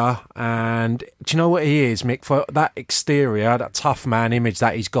manager, and do you know what he is, Mick? For that exterior, that tough man image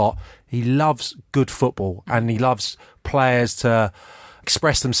that he's got, he loves good football and he loves players to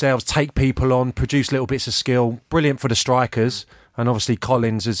express themselves, take people on, produce little bits of skill. Brilliant for the strikers, and obviously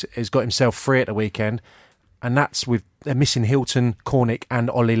Collins has got himself free at the weekend, and that's with they're missing Hilton, Cornick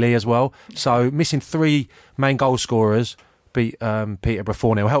and Ollie Lee as well. So missing 3 main goal scorers, beat Peterborough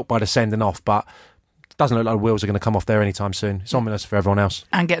 4-0, helped by the sending off, but doesn't look like the wheels are going to come off there anytime soon. It's ominous for everyone else.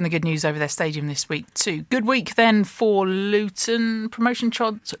 And getting the good news over their stadium this week too. Good week then for Luton. Promotion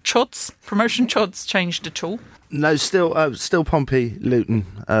chods changed at all? No, still Pompey, Luton,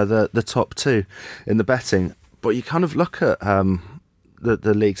 the top two in the betting. But you kind of look at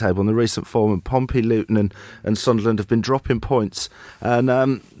the league table and the recent form, and Pompey, Luton and Sunderland have been dropping points, and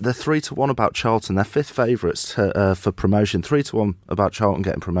they're 3-1 about Charlton. They're fifth favourites for promotion. 3-1 about Charlton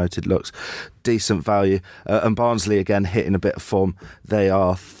getting promoted looks decent value, and Barnsley again hitting a bit of form. They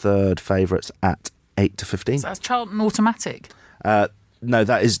are third favourites at 8-15. So that's Charlton automatic? No,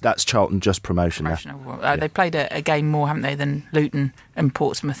 that's Charlton just promotion. They played a game more, haven't they, than Luton and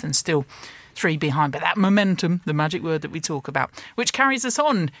Portsmouth, and still 3 behind. But that momentum, the magic word that we talk about, which carries us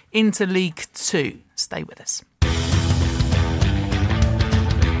on into League Two. Stay with us.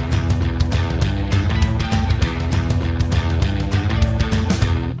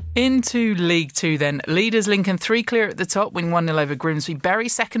 Into League Two then. Leaders Lincoln 3 clear at the top, win 1-0 over Grimsby. Bury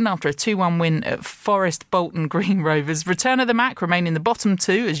second after a 2-1 win at Forest Bolton Green Rovers. Return of the Mac remain in the bottom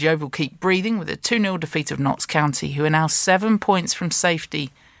two as Yeovil keep breathing with a 2-0 defeat of Notts County, who are now 7 points from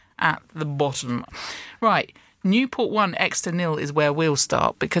safety at the bottom. Right, Newport 1, Exeter 0 is where we'll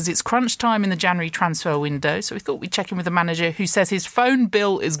start because it's crunch time in the January transfer window, so we thought we'd check in with the manager who says his phone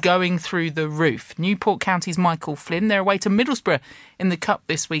bill is going through the roof. Newport County's Michael Flynn, they're away to Middlesbrough in the Cup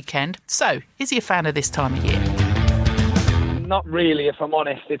this weekend. So, is he a fan of this time of year? Not really, if I'm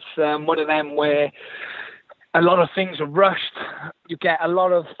honest. It's one of them where a lot of things are rushed. You get a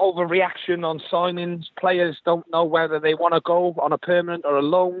lot of overreaction on signings. Players don't know whether they want to go on a permanent or a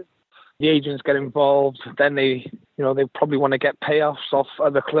loan. The agents get involved, then they probably want to get payoffs off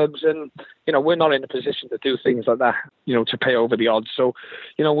other clubs, and we're not in a position to do things like that, to pay over the odds. So,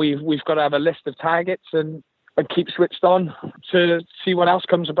 we've got to have a list of targets and keep switched on to see what else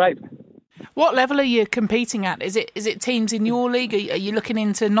comes about. What level are you competing at? Is it teams in your league? Are you looking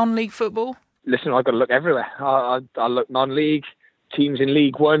into non-league football? Listen, I've got to look everywhere. I look non-league, teams in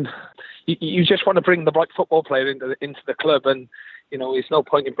League One. You just want to bring the right football player into the club, and there's no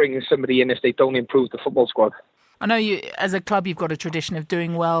point in bringing somebody in if they don't improve the football squad. I know you, as a club, you've got a tradition of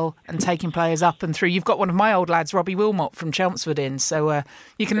doing well and taking players up and through. You've got one of my old lads, Robbie Wilmot from Chelmsford, in, so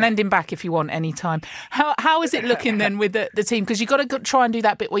you can lend him back if you want any time. How is it looking then with the team? Because you've got to try and do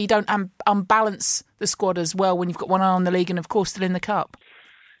that bit where you don't unbalance the squad as well when you've got one eye on the league and, of course, still in the Cup.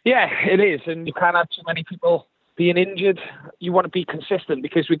 Yeah, it is, and you can't have too many people being injured. You want to be consistent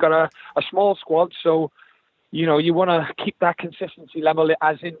because we've got a small squad, so you want to keep that consistency level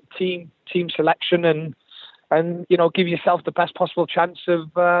as in team selection and give yourself the best possible chance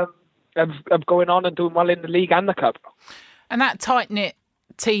of going on and doing well in the league and the Cup. And that tight-knit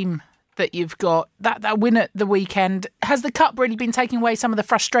team that you've got, that win at the weekend, has the Cup really been taking away some of the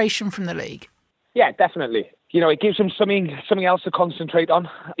frustration from the league? Yeah, definitely. It gives them something else to concentrate on.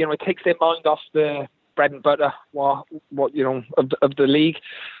 It takes their mind off the bread and butter of the league,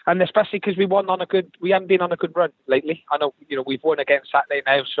 and especially because we haven't been on a good run lately. I know we've won again Saturday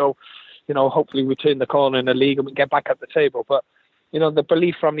now, so hopefully we turn the corner in the league and we get back at the table. But the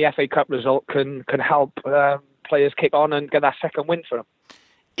belief from the FA Cup result can help players kick on and get that second win for them.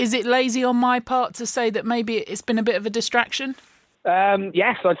 Is it lazy on my part to say that maybe it's been a bit of a distraction?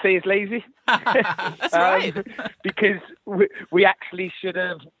 Yes, I'd say it's lazy. That's right. Because we actually should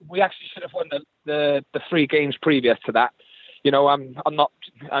have won the 3 games previous to that. I'm not.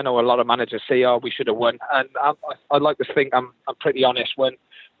 I know a lot of managers say, "Oh, we should have won," and I'd like to think I'm pretty honest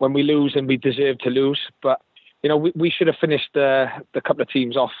when we lose and we deserve to lose. But we should have finished the couple of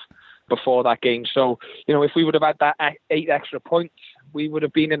teams off before that game. So if we would have had that 8 extra points, we would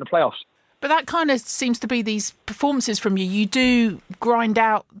have been in the playoffs. But that kind of seems to be these performances from you. You do grind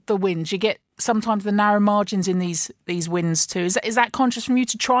out the wins. You get sometimes the narrow margins in these wins too. Is that conscious from you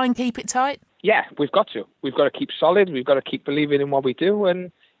to try and keep it tight? Yeah, we've got to. We've got to keep solid. We've got to keep believing in what we do.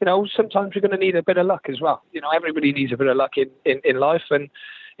 And, sometimes we're going to need a bit of luck as well. Everybody needs a bit of luck in life. And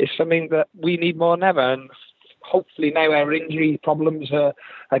it's something that we need more than ever. And hopefully now our injury problems are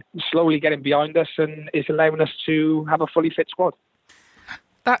slowly getting behind us and is allowing us to have a fully fit squad.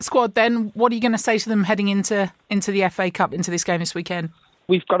 That squad then, what are you going to say to them heading into the FA Cup, into this game this weekend?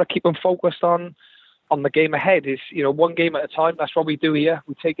 We've got to keep them focused on the game ahead. It's, one game at a time. That's what we do here.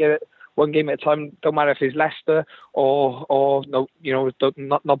 We take it one game at a time. Don't matter if it's Leicester or no,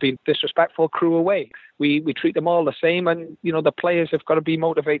 not being disrespectful, Crewe away. We treat them all the same, and the players have got to be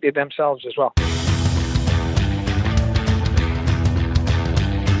motivated themselves as well.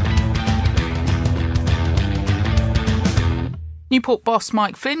 Newport boss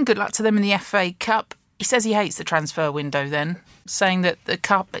Mike Flynn, good luck to them in the FA Cup. He says he hates the transfer window then, saying that the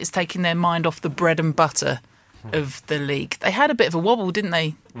cup is taking their mind off the bread and butter of the league. They had a bit of a wobble, didn't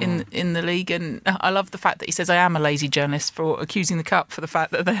they, in the league? And I love the fact that he says, I am a lazy journalist for accusing the cup for the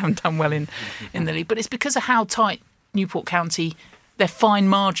fact that they haven't done well in the league. But it's because of how tight Newport County, their fine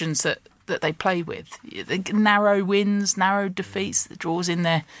margins that they play with. The narrow wins, narrow defeats, the draws in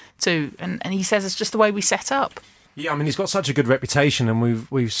there too. And he says it's just the way we set up. Yeah, I mean, he's got such a good reputation, and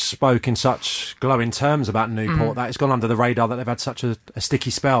we've spoke in such glowing terms about Newport that it's gone under the radar that they've had such a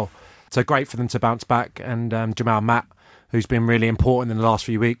sticky spell. So great for them to bounce back. And Jamal Matt, who's been really important in the last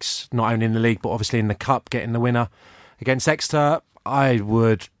few weeks, not only in the league but obviously in the cup, getting the winner against Exeter. I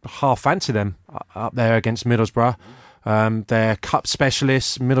would half fancy them up there against Middlesbrough. They're cup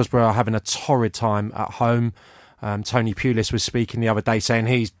specialists. Middlesbrough are having a torrid time at home. Tony Pulis was speaking the other day saying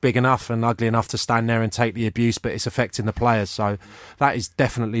he's big enough and ugly enough to stand there and take the abuse, but it's affecting the players. So that is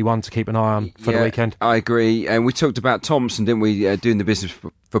definitely one to keep an eye on for the weekend. I agree. And we talked about Thompson, didn't we, doing the business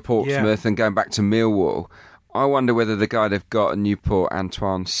for Portsmouth and going back to Millwall. I wonder whether the guy they've got at Newport,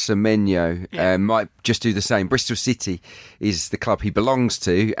 Antoine Semenyo, might just do the same. Bristol City is the club he belongs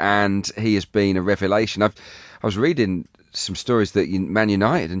to, and he has been a revelation. I was reading some stories that Man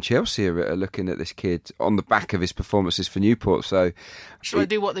United and Chelsea are looking at this kid on the back of his performances for Newport. So, shall I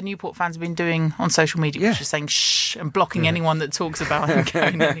do what the Newport fans have been doing on social media, which is saying shh and blocking anyone that talks about him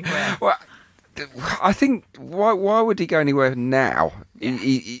going anywhere? Well, I think why would he go anywhere now?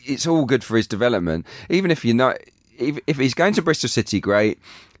 It's all good for his development. Even if if he's going to Bristol City, great.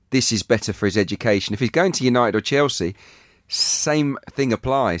 This is better for his education. If he's going to United or Chelsea, same thing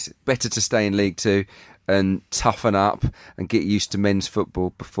applies. Better to stay in League Two and toughen up and get used to men's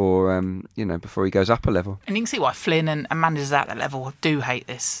football before he goes up a level. And you can see why Flynn and managers at that level do hate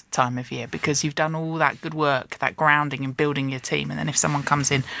this time of year, because you've done all that good work, that grounding and building your team, and then if someone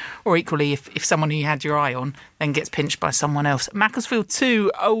comes in, or equally if someone who you had your eye on then gets pinched by someone else. Macclesfield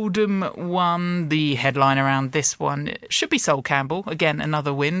 2, Oldham 1. The headline around this one, it should be Sol Campbell, again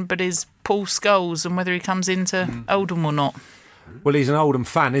another win, but is Paul Scholes and whether he comes into Oldham or not. Well, he's an Oldham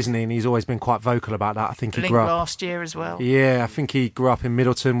fan, isn't he? And he's always been quite vocal about that. I think he grew up last year as well. Yeah, I think he grew up in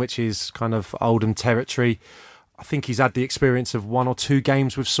Middleton, which is kind of Oldham territory. I think he's had the experience of 1 or 2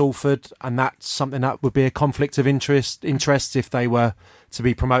 games with Salford, and that's something that would be a conflict of interest if they were to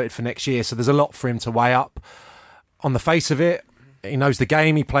be promoted for next year. So there's a lot for him to weigh up. On the face of it, he knows the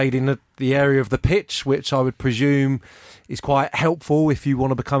game. He played in the area of the pitch, which I would presume is quite helpful if you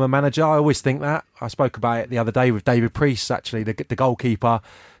want to become a manager. I always think that. I spoke about it the other day with David Priest, actually, the goalkeeper.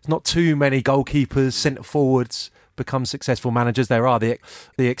 There's not too many goalkeepers, centre forwards, become successful managers. There are the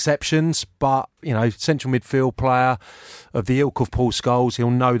exceptions, but central midfield player of the ilk of Paul Scholes,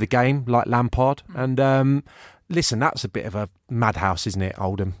 he'll know the game like Lampard. And listen, that's a bit of a madhouse, isn't it,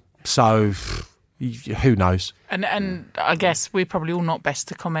 Oldham? So who knows? And I guess we're probably all not best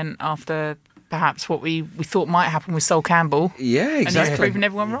to comment after perhaps what we thought might happen with Sol Campbell. Yeah, exactly. And he's proven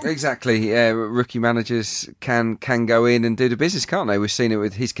everyone wrong. Exactly. Rookie managers can go in and do the business, can't they? We've seen it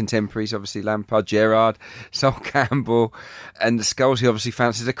with his contemporaries, obviously Lampard, Gerrard, Sol Campbell, and Scholes, he obviously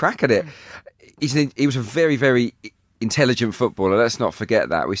fancies a crack at it. He was a very, very intelligent footballer. Let's not forget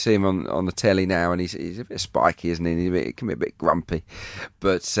that. We see him on the telly now, and he's a bit spiky, isn't he? He can be a bit grumpy,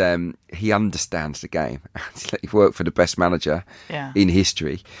 but he understands the game. He worked for the best manager in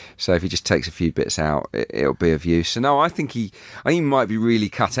history, so if he just takes a few bits out, it'll be of use. So no, I think he might be really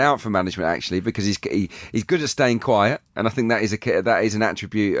cut out for management, actually, because he's good at staying quiet, and I think that is an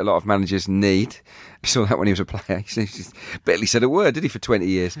attribute a lot of managers need. We saw that when he was a player. He barely said a word, did he, for 20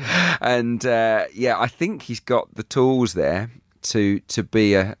 years? And I think he's got the tools there to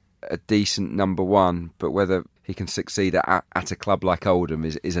be a decent number one, but whether he can succeed at a club like Oldham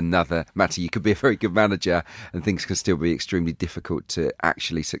is another matter. You could be a very good manager and things can still be extremely difficult to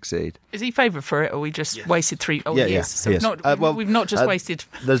actually succeed. Is he favoured for it, or we just wasted 3 years? Yeah, so we've not just wasted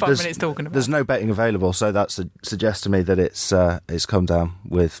 5 minutes talking about it. There's no betting available, so that suggests to me that it's come down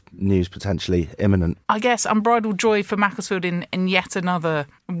with news potentially imminent. I guess unbridled joy for Macclesfield in yet another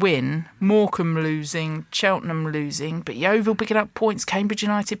win. Morecambe losing, Cheltenham losing, but Yeovil picking up points, Cambridge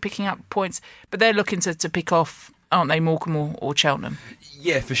United picking up points, but they're looking to pick off, aren't they, Morecambe or Cheltenham?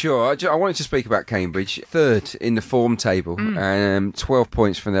 Yeah, for sure. I wanted to speak about Cambridge. 3rd in the form table, 12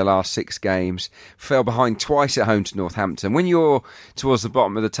 points from their last 6 games. Fell behind twice at home to Northampton. When you're towards the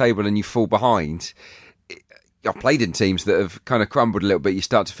bottom of the table and you fall behind, I've played in teams that have kind of crumbled a little bit. You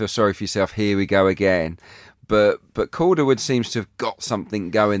start to feel sorry for yourself. Here we go again. But Calderwood seems to have got something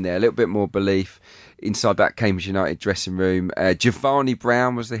going there, a little bit more belief inside that Cambridge United dressing room. Giovanni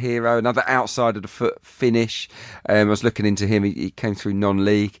Brown was the hero, another outside of the foot finish. I was looking into him. He came through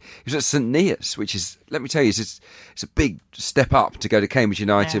non-league. He was at St Neots, which is, let me tell you, it's a big step up to go to Cambridge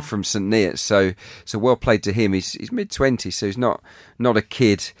United from St Neots. So well played to him. He's mid-20s, so he's not a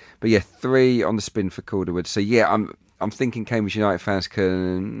kid. But yeah, 3 on the spin for Calderwood. So yeah, I'm thinking Cambridge United fans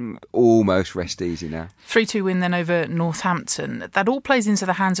can almost rest easy now. 3-2 win then over Northampton. That all plays into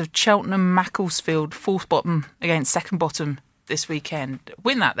the hands of Cheltenham, Macclesfield, fourth bottom against second bottom this weekend.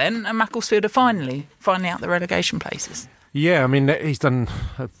 Win that then, and Macclesfield are finally out the relegation places. Yeah, I mean, he's done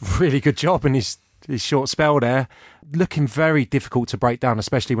a really good job in his short spell there. Looking very difficult to break down,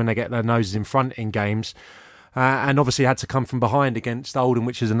 especially when they get their noses in front in games. And obviously had to come from behind against Oldham,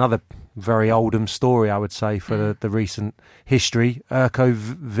 which is another very Oldham story, I would say, for the recent history. Urko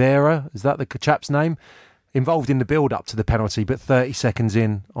Vera, is that the chap's name? Involved in the build-up to the penalty, but 30 seconds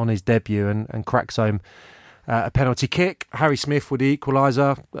in on his debut and cracks home a penalty kick. Harry Smith with the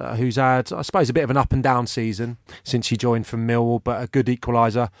equaliser, who's had, I suppose, a bit of an up-and-down season since he joined from Millwall, but a good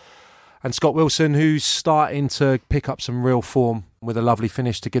equaliser. And Scott Wilson, who's starting to pick up some real form with a lovely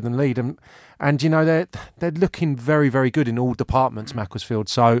finish to give them lead. And you know, they're looking very, very good in all departments, Macclesfield.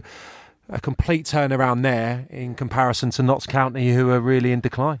 So a complete turnaround there in comparison to Notts County, who are really in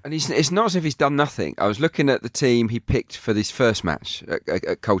decline. And it's not as if he's done nothing. I was looking at the team he picked for this first match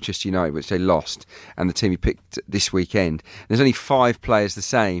at Colchester United, which they lost, and the team he picked this weekend. There's only 5 players the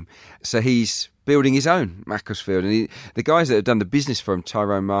same. So he's building his own Macclesfield, and the guys that have done the business for him,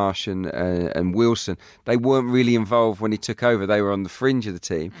 Tyrone Marsh and Wilson, they weren't really involved when he took over. They were on the fringe of the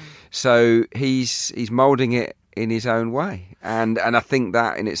team, so he's moulding it in his own way, and I think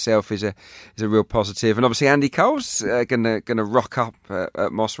that in itself is a real positive. And obviously Andy Cole's gonna rock up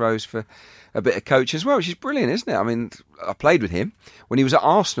at Moss Rose for a bit of coach as well, which is brilliant, isn't it? I mean, I played with him when he was at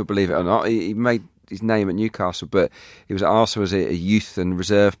Arsenal, believe it or not. He made his name at Newcastle, but he was at Arsenal as a youth and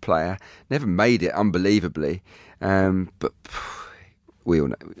reserve player. Never made it, unbelievably, but we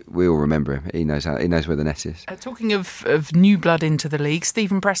all remember him. He knows where the net is. Talking of new blood into the league,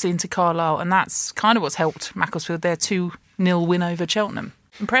 Stephen Pressley into Carlisle, and that's kind of what's helped Macclesfield, their 2-0 win over Cheltenham.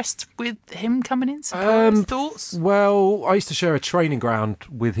 Impressed with him coming in? Thoughts? Well, I used to share a training ground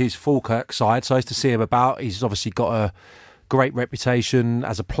with his Falkirk side, so I used to see him about. He's obviously got a great reputation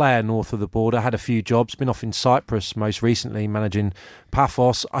as a player north of the border, had a few jobs, been off in Cyprus most recently, managing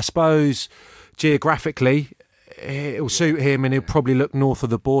Paphos. I suppose geographically it'll suit him, and he'll probably look north of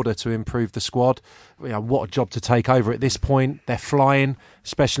the border to improve the squad. You know, what a job to take over at this point. They're flying,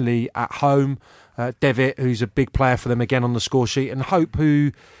 especially at home. Devitt, who's a big player for them again on the score sheet, and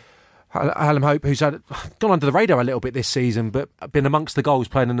Hallam Hope, who's gone under the radar a little bit this season, but been amongst the goals,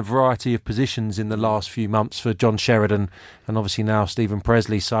 playing in a variety of positions in the last few months for John Sheridan, and obviously now Stephen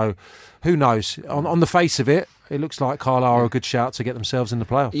Pressley. So who knows? On the face of it, it looks like Carlisle are a good shout to get themselves in the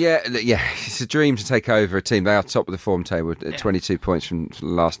playoffs. Yeah, it's a dream to take over a team. They are top of the form table at 22 points from the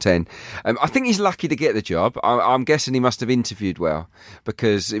last 10. I think he's lucky to get the job. I'm guessing he must have interviewed well,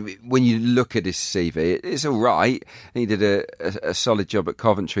 because when you look at his CV, it's all right. He did a solid job at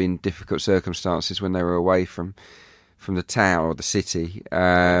Coventry in difficult circumstances when they were away from the town or the city.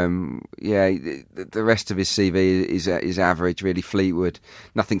 The rest of his CV is average, really. Fleetwood,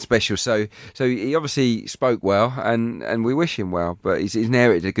 nothing special. So he obviously spoke well, and we wish him well. But he's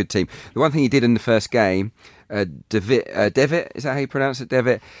inherited a good team. The one thing he did in the first game, Devitt, is that how you pronounce it?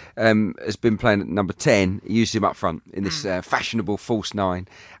 Devitt has been playing at number 10. He used him up front in this fashionable false 9,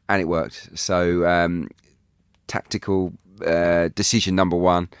 and it worked. So tactical decision number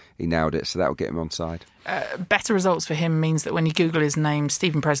 1, he nailed it. So that will get him on side. Better results for him means that when you Google his name,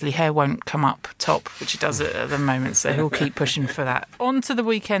 Stephen Pressley, hair won't come up top, which it does at the moment, so he'll keep pushing for that. On to the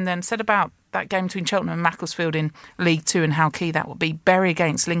weekend then. Said about that game between Cheltenham and Macclesfield in League 2 and how key that will be. Bury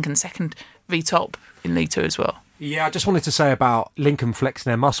against Lincoln, second v top in League 2 as well. Yeah, I just wanted to say about Lincoln flexing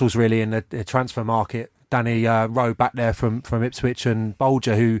their muscles really in the transfer market. Danny Rowe back there from Ipswich, and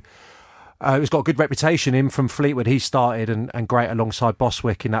Bolger, who has got a good reputation in from Fleetwood. He started and great alongside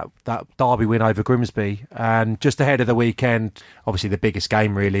Boswick in that derby win over Grimsby. And just ahead of the weekend, obviously the biggest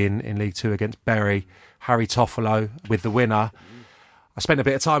game really in League 2 against Bury, Harry Toffolo with the winner. I spent a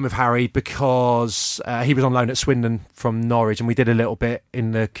bit of time with Harry because he was on loan at Swindon from Norwich, and we did a little bit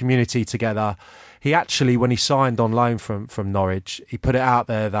in the community together. He actually, when he signed on loan from Norwich, he put it out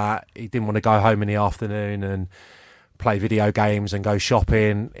there that he didn't want to go home in the afternoon and play video games and go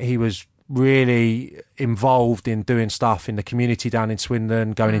shopping. He was really involved in doing stuff in the community down in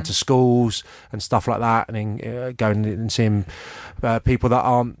Swindon, going into schools and stuff like that, and then going and seeing people that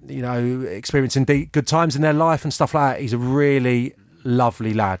aren't, experiencing good times in their life and stuff like that. He's a really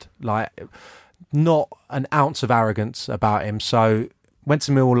lovely lad, like not an ounce of arrogance about him. So went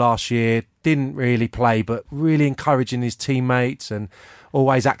to Millwall last year, didn't really play, but really encouraging his teammates and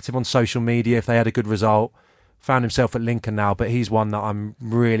always active on social media if they had a good result. Found himself at Lincoln now, but he's one that I'm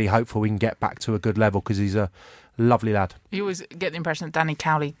really hopeful we can get back to a good level because he's a lovely lad. You always get the impression that Danny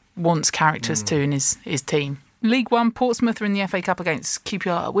Cowley wants characters too in his team. League One, Portsmouth are in the FA Cup against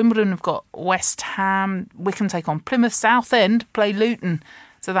QPR. Wimbledon have got West Ham. Wickham take on Plymouth. Southend play Luton.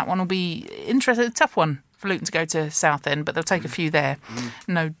 So that one will be interesting. A tough one for Luton to go to Southend, but they'll take a few there.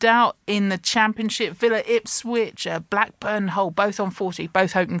 No doubt. In the Championship, Villa, Ipswich, Blackburn, Hull, both on 40,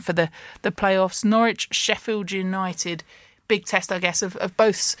 both hoping for the playoffs. Norwich, Sheffield United. Big test, I guess, of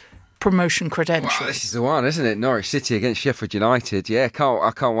both promotion credentials. Wow, this is the one, isn't it? Norwich City against Sheffield United. Yeah,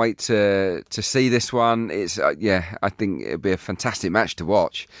 I can't wait to see this one. It's I think it'll be a fantastic match to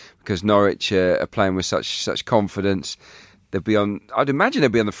watch because Norwich are playing with such confidence. They'll be on. I'd imagine they'll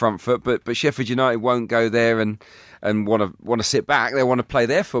be on the front foot, but Sheffield United won't go there and want to sit back. They want to play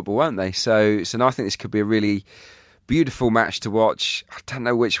their football, won't they? So I think this could be a really beautiful match to watch. I don't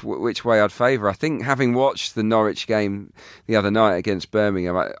know which way I'd favour. I think having watched the Norwich game the other night against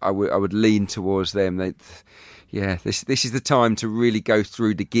Birmingham, I would lean towards them. This is the time to really go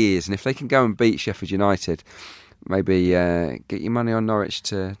through the gears, and if they can go and beat Sheffield United, maybe get your money on Norwich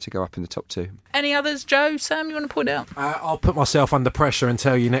to go up in the top two. Any others, Joe, Sam, you want to point out? I'll put myself under pressure and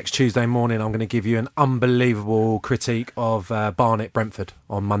tell you next Tuesday morning I'm going to give you an unbelievable critique of Barnet-Brentford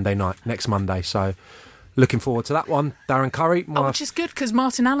on Monday night, next Monday. So looking forward to that one. Darren Curry. Which is good because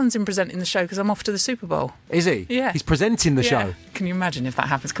Martin Allen's in presenting the show because I'm off to the Super Bowl. Is he? Yeah. He's presenting the show. Can you imagine if that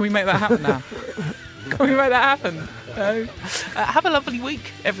happens? Can we make that happen now? Can we make that happen? No. Have a lovely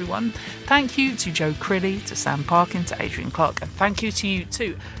week, everyone. Thank you to Joe Crilly, to Sam Parkin, to Adrian Clark, and thank you to you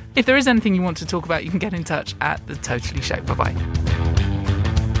too. If there is anything you want to talk about, you can get in touch at The Totally Show. Bye-bye.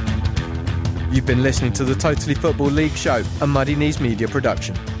 You've been listening to the Totally Football League Show, a Muddy Knees Media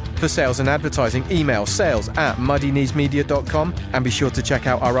production. For sales and advertising, email sales@muddykneesmedia.com and be sure to check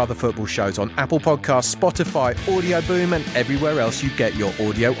out our other football shows on Apple Podcasts, Spotify, Audio Boom and everywhere else you get your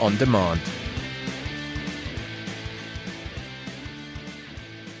audio on demand.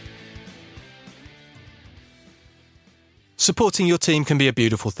 Supporting your team can be a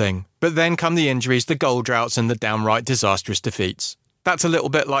beautiful thing, but then come the injuries, the goal droughts and the downright disastrous defeats. That's a little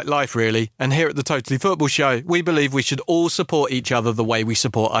bit like life, really, and here at the Totally Football Show, we believe we should all support each other the way we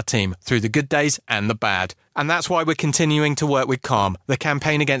support our team, through the good days and the bad. And that's why we're continuing to work with CALM, the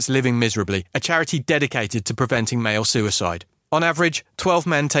Campaign Against Living Miserably, a charity dedicated to preventing male suicide. On average, 12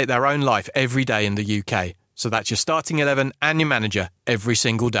 men take their own life every day in the UK, so that's your starting 11 and your manager every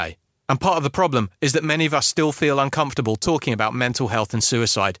single day. And part of the problem is that many of us still feel uncomfortable talking about mental health and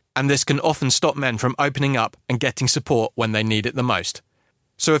suicide, and this can often stop men from opening up and getting support when they need it the most.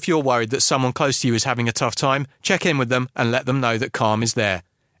 So if you're worried that someone close to you is having a tough time, check in with them and let them know that CALM is there.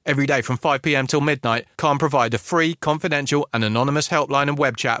 Every day from 5 p.m. till midnight, CALM provide a free, confidential and anonymous helpline and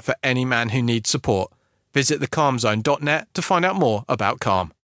web chat for any man who needs support. Visit thecalmzone.net to find out more about CALM.